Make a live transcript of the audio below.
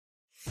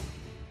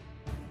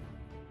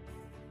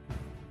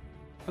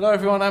Hello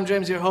everyone, I'm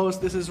James, your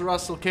host. This is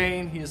Russell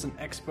Kane. He is an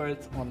expert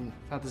on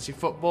fantasy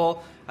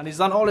football and he's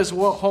done all his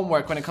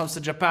homework when it comes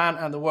to Japan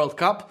and the World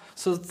Cup.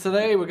 So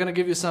today we're going to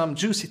give you some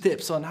juicy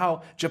tips on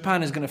how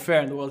Japan is going to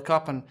fare in the World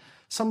Cup and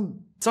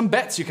some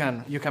bets you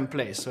can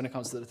place when it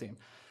comes to the team.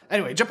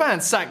 Anyway,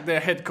 Japan sacked their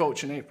head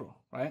coach in April,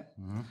 right?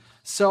 Mm-hmm.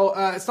 So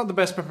it's not the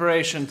best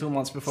preparation 2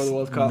 months before the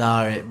World Cup.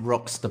 No, it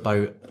rocks the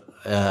boat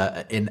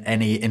in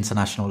any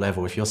international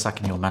level. If you're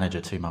sacking your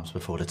manager 2 months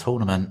before the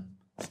tournament,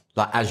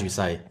 like as you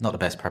say, not the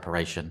best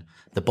preparation.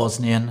 The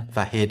Bosnian,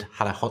 Vahid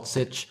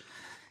Halilhodžić,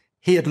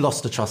 he had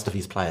lost the trust of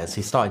his players.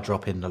 He started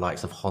dropping the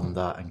likes of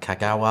Honda and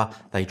Kagawa.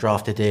 They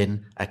drafted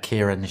in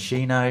Akira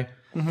Nishino,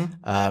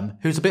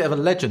 who's a bit of a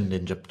legend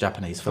in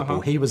Japanese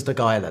football. He was the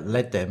guy that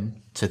led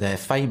them to their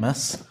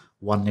famous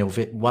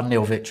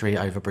 1-0 victory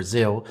over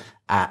Brazil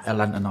at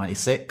Atlanta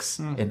 96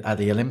 at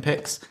the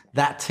Olympics.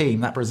 That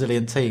team, that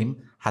Brazilian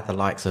team, had the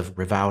likes of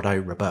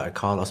Rivaldo, Roberto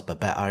Carlos,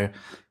 Bebeto.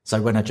 So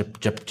when a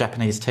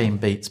Japanese team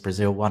beats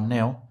Brazil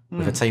 1-0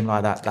 with a team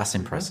like that, that's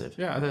impressive.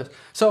 Yeah, it is.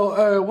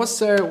 So what's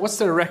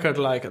their record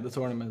like at the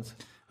tournament?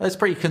 It's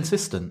pretty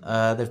consistent.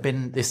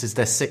 This is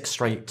their 6th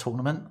straight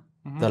tournament.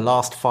 The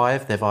last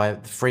 5, they've either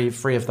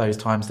three of those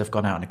times they've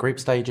gone out in the group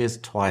stages.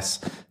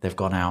 Twice they've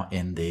gone out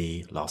in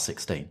the last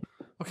 16.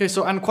 Okay,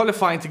 so and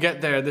qualifying to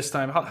get there this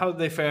time, how did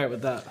they fare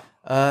with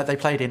that? They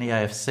played in the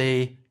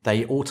AFC.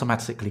 They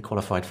automatically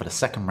qualified for the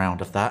second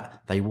round of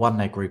that. They won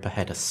their group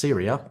ahead of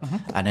Syria.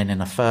 And then in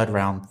the third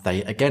round,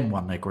 they again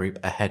won their group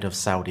ahead of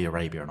Saudi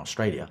Arabia and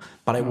Australia.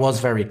 But it was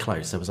very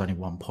close. There was only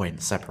 1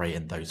 point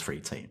separating those 3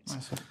 teams. I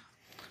see.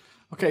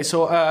 Okay,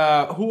 so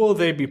who will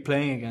they be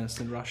playing against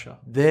in Russia?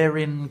 They're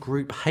in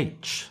Group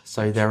H.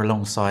 So they're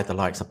alongside the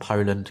likes of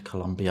Poland,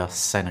 Colombia,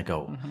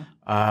 Senegal.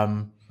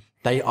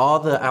 They are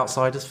the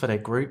outsiders for their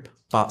group,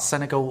 but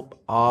Senegal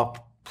are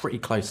pretty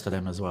close to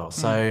them as well.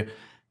 So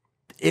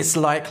it's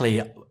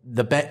likely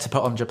the bet to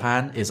put on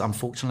Japan is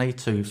unfortunately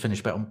to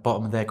finish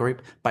bottom of their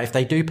group. But if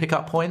they do pick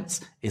up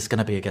points, it's going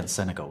to be against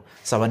Senegal.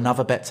 So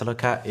another bet to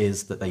look at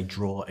is that they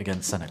draw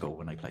against Senegal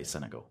when they play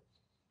Senegal.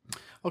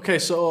 Okay,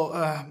 so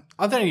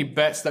are there any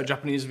bets that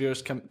Japanese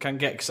viewers can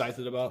get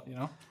excited about, you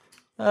know?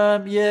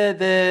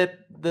 Yeah,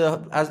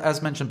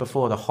 as mentioned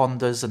before, the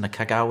Hondas and the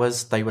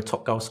Kagawas, they were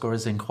top goal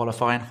scorers in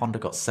qualifying. Honda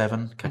got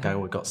 7,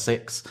 Kagawa got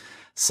 6.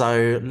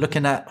 So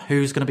looking at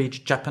who's going to be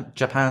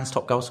Japan's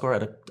top goal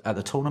scorer at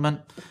the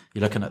tournament,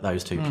 you're looking at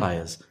those 2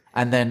 players.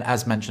 And then,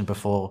 as mentioned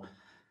before,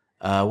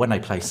 when they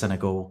play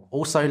Senegal,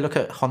 also look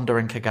at Honda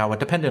and Kagawa,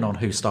 depending on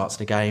who starts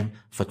the game,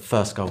 for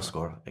first goal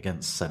scorer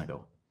against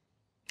Senegal.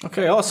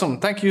 Okay, awesome.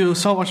 Thank you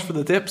so much for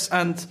the tips.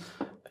 And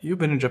you've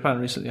been in Japan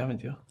recently,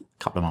 haven't you?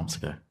 A couple of months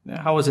ago.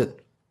 Yeah, how was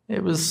it?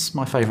 It was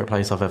my favourite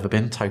place I've ever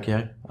been,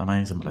 Tokyo.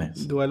 Amazing place.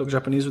 Do I look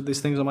Japanese with these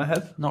things on my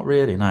head? Not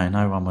really, no.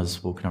 No one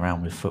was walking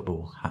around with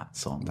football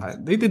hats on.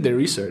 They did their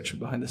research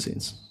behind the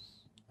scenes.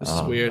 This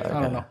is weird. Okay.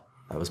 I don't know.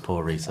 That was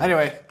poor research.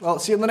 Anyway, well,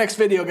 see you in the next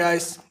video,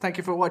 guys. Thank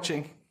you for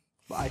watching.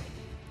 Bye.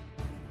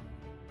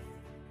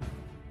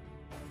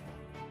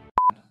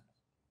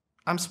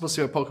 I'm supposed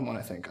to have Pokemon,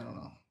 I think. I don't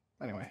know.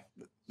 Anyway.